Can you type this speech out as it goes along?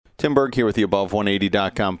Tim Berg here with the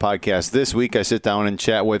Above180.com podcast. This week I sit down and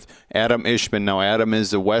chat with Adam Ishman. Now, Adam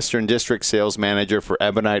is the Western District Sales Manager for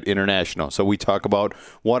Ebonite International. So we talk about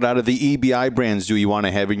what out of the EBI brands do you want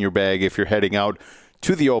to have in your bag if you're heading out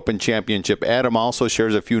to the Open Championship. Adam also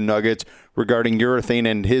shares a few nuggets regarding urethane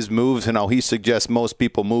and his moves and how he suggests most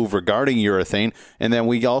people move regarding urethane. And then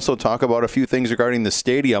we also talk about a few things regarding the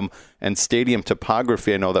stadium and stadium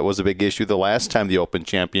topography. I know that was a big issue the last time the Open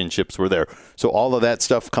Championships were there. So all of that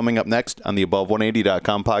stuff coming up next on the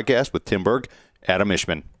Above180.com podcast with Tim Berg, Adam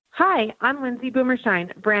Ishman. Hi, I'm Lindsay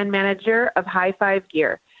Boomershine, brand manager of High Five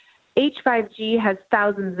Gear. H5G has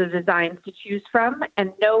thousands of designs to choose from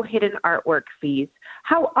and no hidden artwork fees.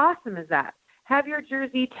 How awesome is that? Have your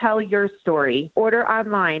jersey tell your story. Order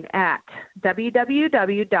online at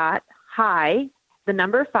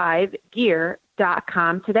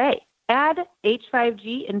www.high5gear.com today. Add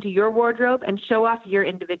H5G into your wardrobe and show off your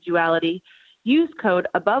individuality. Use code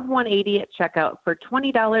ABOVE180 at checkout for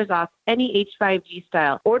 $20 off any H5G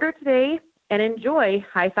style. Order today and enjoy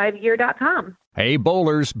highfivegear.com. Hey,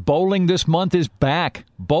 bowlers, Bowling This Month is back.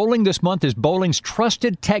 Bowling This Month is bowling's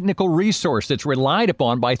trusted technical resource that's relied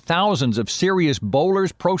upon by thousands of serious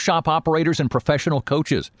bowlers, pro shop operators, and professional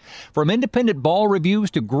coaches. From independent ball reviews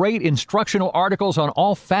to great instructional articles on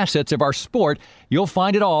all facets of our sport, you'll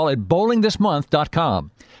find it all at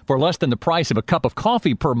bowlingthismonth.com. For less than the price of a cup of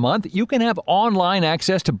coffee per month, you can have online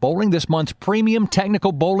access to Bowling This Month's premium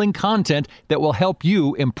technical bowling content that will help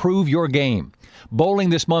you improve your game. Bowling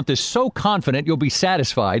This Month is so confident you'll be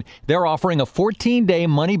satisfied, they're offering a 14-day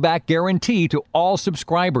money-back guarantee to all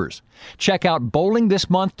subscribers. Check out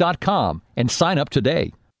bowlingthismonth.com and sign up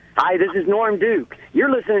today. Hi, this is Norm Duke. You're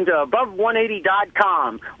listening to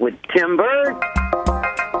Above180.com with Tim Berg.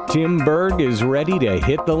 Tim Berg is ready to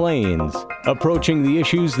hit the lanes, approaching the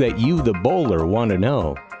issues that you, the bowler, want to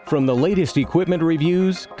know. From the latest equipment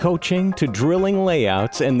reviews, coaching, to drilling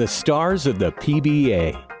layouts, and the stars of the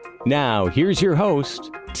PBA. Now, here's your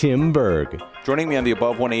host, Tim Berg. Joining me on the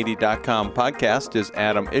Above180.com podcast is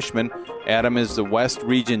Adam Ishman. Adam is the West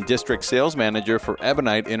Region District Sales Manager for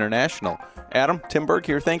Ebonite International. Adam, Tim Berg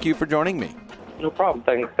here. Thank you for joining me. No problem.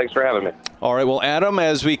 Thanks for having me. All right. Well, Adam,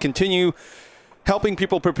 as we continue helping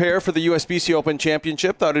people prepare for the USBC Open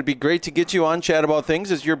Championship, thought it'd be great to get you on, chat about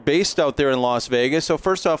things, as you're based out there in Las Vegas. So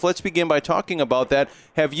first off, let's begin by talking about that.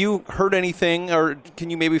 Have you heard anything, or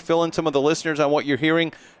can you maybe fill in some of the listeners on what you're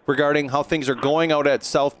hearing regarding how things are going out at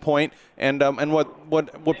South Point and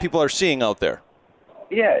what people are seeing out there?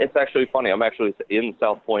 Yeah, it's actually funny. I'm actually in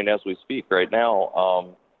South Point as we speak right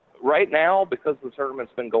now. Right now, because the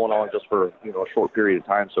tournament's been going on just for a short period of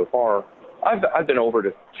time so far, I've been over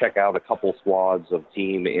to check out a couple squads of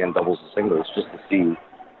team and doubles and singles just to see,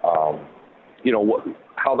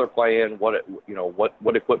 how they're playing, what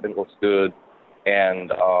equipment looks good,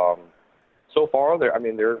 and so far they're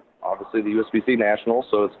obviously the USBC National,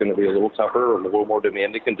 so it's going to be a little tougher, a little more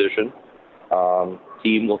demanding condition.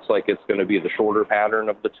 Team looks like it's going to be the shorter pattern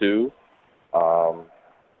of the two.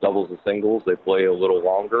 Doubles and singles, they play a little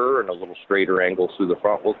longer and a little straighter angles through the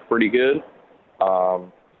front look pretty good.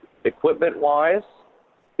 Equipment-wise,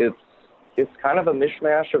 it's kind of a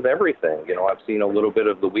mishmash of everything. I've seen a little bit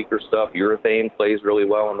of the weaker stuff. Urethane plays really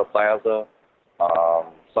well in the plaza.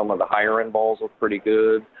 Some of the higher-end balls look pretty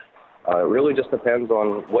good. It really just depends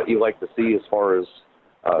on what you like to see as far as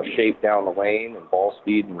shape down the lane and ball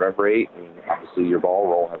speed and rev rate. And obviously your ball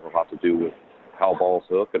roll has a lot to do with how balls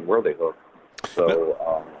hook and where they hook. So,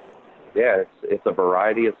 it's a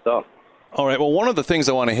variety of stuff. All right. Well, one of the things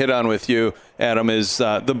I want to hit on with you, Adam, is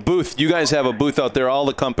the booth. You guys have a booth out there. All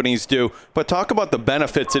the companies do. But talk about the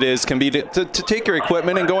benefits can be to take your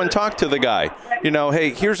equipment and go and talk to the guy.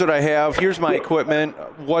 Hey, here's what I have. Here's my equipment.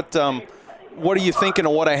 What are you thinking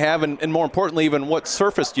of what I have? And more importantly, even what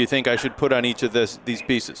surface do you think I should put on each of these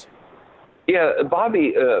pieces? Yeah,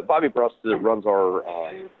 Bobby Brust runs our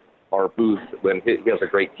booth. When he has a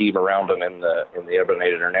great team around him in the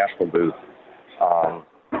Ebonite International booth.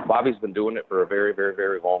 Bobby's been doing it for a very, very,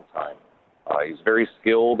 very long time. He's very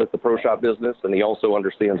skilled at the pro shop business, and he also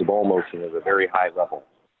understands ball motion at a very high level.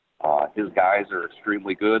 His guys are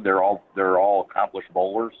extremely good. They're all accomplished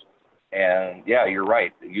bowlers, and yeah, you're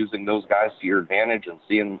right. Using those guys to your advantage and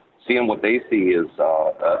seeing what they see is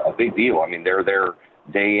a big deal. I mean, they're there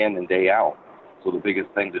day in and day out. So the biggest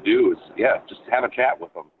thing to do is just have a chat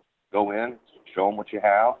with them. Go in, show them what you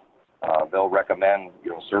have. They'll recommend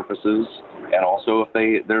surfaces, and also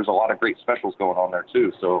there's a lot of great specials going on there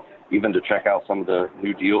too. So even to check out some of the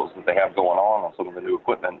new deals that they have going on some of the new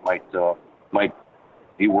equipment might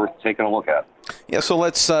be worth taking a look at. Yeah, so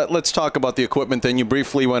let's talk about the equipment. Then you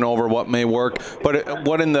briefly went over what may work, but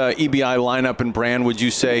what in the EBI lineup and brand would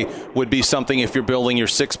you say would be something if you're building your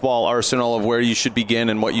 6-ball arsenal of where you should begin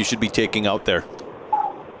and what you should be taking out there?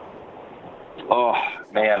 Oh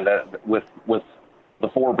man, with the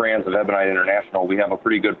 4 brands of Ebonite International, we have a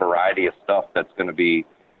pretty good variety of stuff that's going to be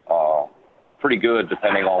pretty good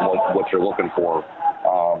depending on what you're looking for.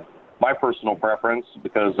 My personal preference,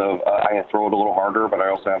 because of I throw it a little harder, but I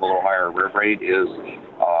also have a little higher rear rate, is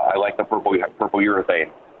I like the purple urethane.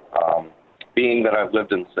 Being that I've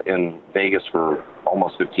lived in Vegas for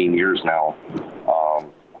almost 15 years now,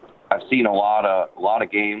 I've seen a lot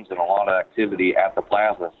of games and a lot of activity at the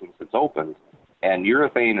plaza since it's opened, and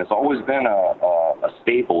urethane has always been a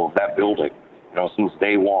staple of that building, since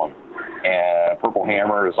day one. And Purple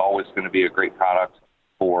Hammer is always going to be a great product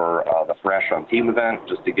for the Fresh on Team Event,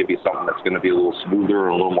 just to give you something that's going to be a little smoother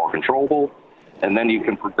and a little more controllable. And then you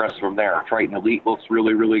can progress from there. Triton Elite looks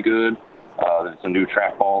really, really good. It's a new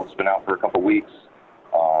track ball that's been out for a couple weeks.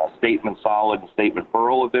 Statement Solid and Statement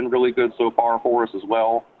Pearl have been really good so far for us as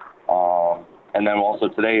well. And then also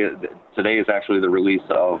today is actually the release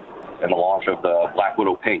and the launch of the Black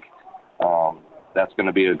Widow Pink. That's going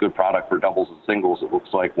to be a good product for doubles and singles, it looks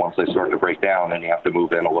like, once they start to break down and you have to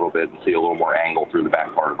move in a little bit and see a little more angle through the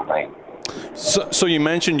back part of the lane. So you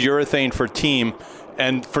mentioned urethane for team,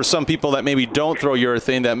 and for some people that maybe don't throw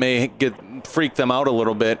urethane, that may freak them out a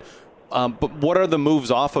little bit. But what are the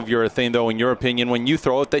moves off of urethane, though, in your opinion, when you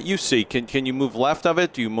throw it that you see? Can you move left of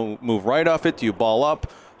it? Do you move right off it? Do you ball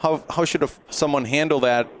up? How should someone handle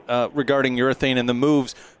that regarding urethane and the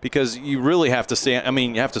moves? Because you really have to stay.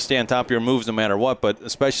 You have to stay on top of your moves no matter what. But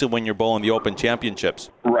especially when you're bowling the Open Championships.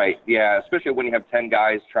 Right. Yeah. Especially when you have 10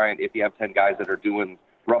 guys if you have 10 guys that are doing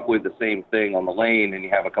roughly the same thing on the lane, and you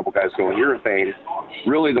have a couple guys going urethane.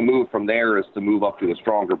 Really, the move from there is to move up to a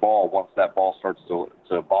stronger ball once that ball starts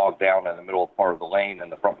to bog down in the middle part of the lane,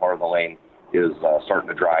 and the front part of the lane is starting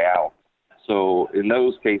to dry out. So in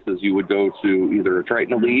those cases, you would go to either a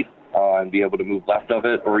Triton Elite and be able to move left of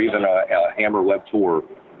it, or even a Hammer Web Tour,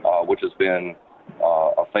 which has been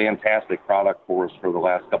a fantastic product for us for the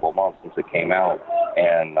last couple of months since it came out.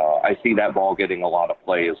 And I see that ball getting a lot of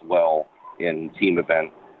play as well in Team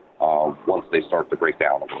Event once they start to break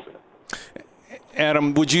down a little bit.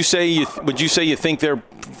 Adam, would you say you think they're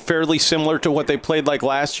fairly similar to what they played like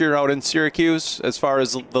last year out in Syracuse as far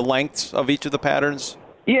as the lengths of each of the patterns?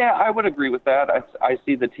 Yeah, I would agree with that. I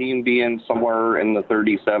see the team being somewhere in the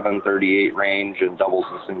 37, 38 range, and doubles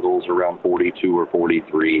and singles around 42 or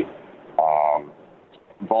 43.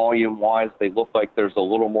 Volume-wise, they look like there's a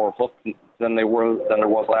little more hook than there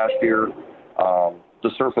was last year.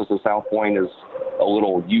 The surface of South Point is a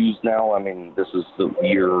little used now. This is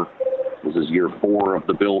year 4 of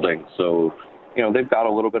the building, so they've got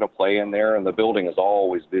a little bit of play in there, and the building is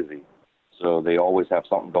always busy, so they always have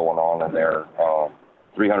something going on in there.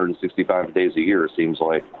 365 days a year, it seems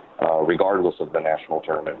like, regardless of the national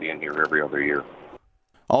tournament being here every other year.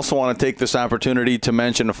 Also want to take this opportunity to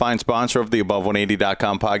mention a fine sponsor of the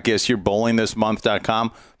Above180.com podcast here,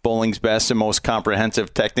 BowlingThisMonth.com, bowling's best and most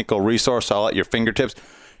comprehensive technical resource all at your fingertips.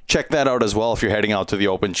 Check that out as well if you're heading out to the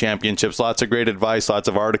Open Championships. Lots of great advice, lots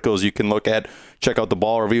of articles you can look at. Check out the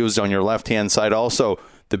ball reviews on your left-hand side. Also,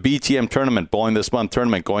 the BTM tournament, Bowling This Month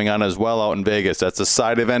tournament, going on as well out in Vegas. That's a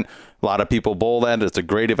side event. A lot of people bowl that. It's a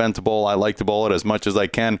great event to bowl. I like to bowl it as much as I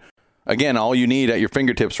can. Again, all you need at your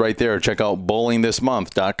fingertips right there. Check out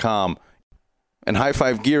BowlingThisMonth.com. And High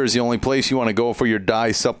Five Gear is the only place you want to go for your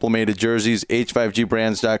dye sublimated jerseys.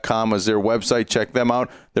 H5GBrands.com is their website. Check them out.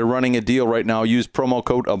 They're running a deal right now. Use promo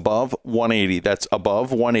code ABOVE180. That's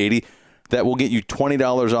ABOVE180. That will get you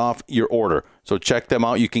 $20 off your order. So check them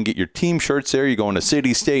out. You can get your team shirts there. You're going to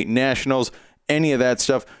City, State, Nationals, any of that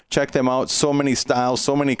stuff. Check them out. So many styles,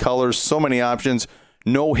 so many colors, so many options.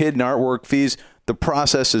 No hidden artwork fees. The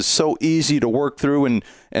process is so easy to work through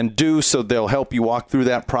and do, so they'll help you walk through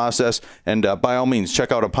that process. And by all means,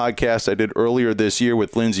 check out a podcast I did earlier this year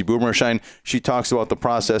with Lindsay Boomershine. She talks about the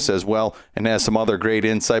process as well and has some other great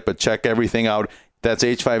insight, but check everything out. That's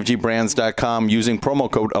H5GBrands.com using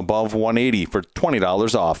promo code ABOVE180 for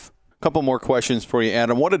 $20 off. A couple more questions for you,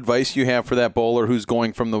 Adam. What advice do you have for that bowler who's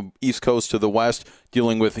going from the East Coast to the West,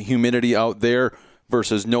 dealing with humidity out there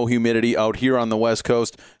versus no humidity out here on the West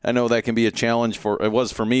Coast? I know that can be a challenge it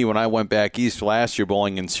was for me when I went back east last year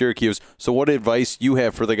bowling in Syracuse. So what advice you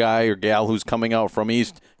have for the guy or gal who's coming out from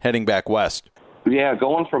east heading back west? Yeah,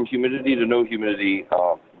 going from humidity to no humidity,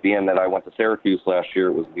 being that I went to Syracuse last year,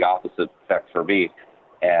 it was the opposite effect for me.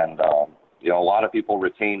 And, a lot of people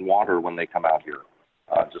retain water when they come out here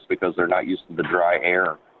just because they're not used to the dry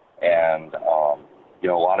air. And A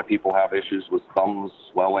lot of people have issues with thumbs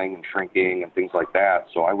swelling and shrinking and things like that.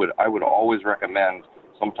 So I would always recommend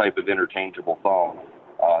some type of interchangeable thumb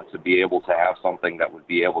to be able to have something that would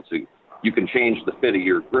be able to, you can change the fit of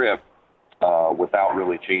your grip without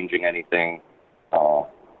really changing anything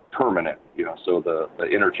permanent. So the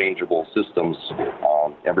interchangeable systems,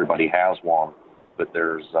 everybody has one, but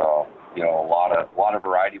there's a lot of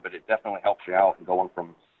variety, but it definitely helps you out in going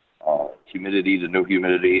from humidity to no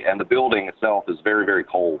humidity. And the building itself is very, very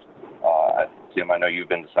cold. Tim, I know you've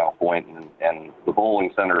been to South Point, and the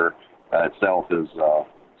bowling center itself is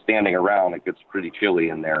standing around. It gets pretty chilly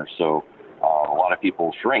in there. So a lot of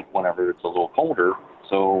people shrink whenever it's a little colder.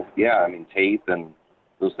 So, yeah, tape and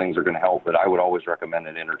those things are going to help, but I would always recommend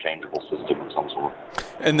an interchangeable system of some sort.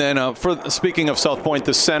 And then speaking of South Point,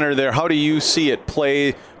 the center there, how do you see it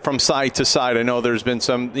play from side to side? I know there's been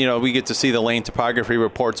some, we get to see the lane topography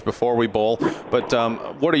reports before we bowl, but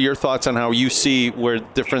what are your thoughts on how you see where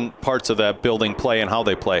different parts of that building play and how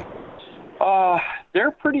they play?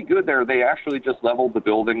 They're pretty good there. They actually just leveled the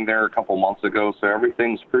building there a couple months ago, so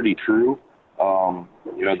everything's pretty true.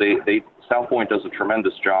 South Point does a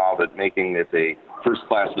tremendous job at making it a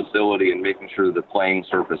first-class facility and making sure the playing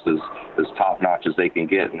surface is as top-notch as they can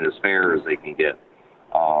get and as fair as they can get.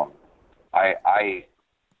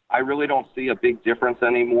 I really don't see a big difference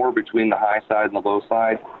anymore between the high side and the low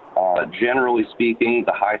side. Generally speaking,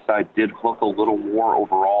 the high side did hook a little more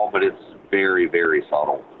overall, but it's very, very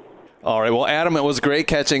subtle. All right. Well, Adam, it was great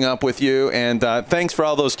catching up with you, and thanks for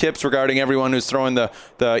all those tips regarding everyone who's throwing the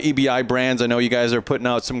EBI brands. I know you guys are putting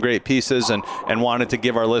out some great pieces, and wanted to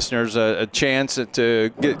give our listeners a chance to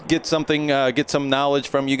get some knowledge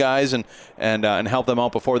from you guys, and help them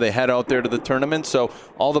out before they head out there to the tournament. So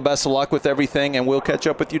all the best of luck with everything, and we'll catch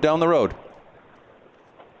up with you down the road.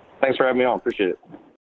 Thanks for having me on. Appreciate it.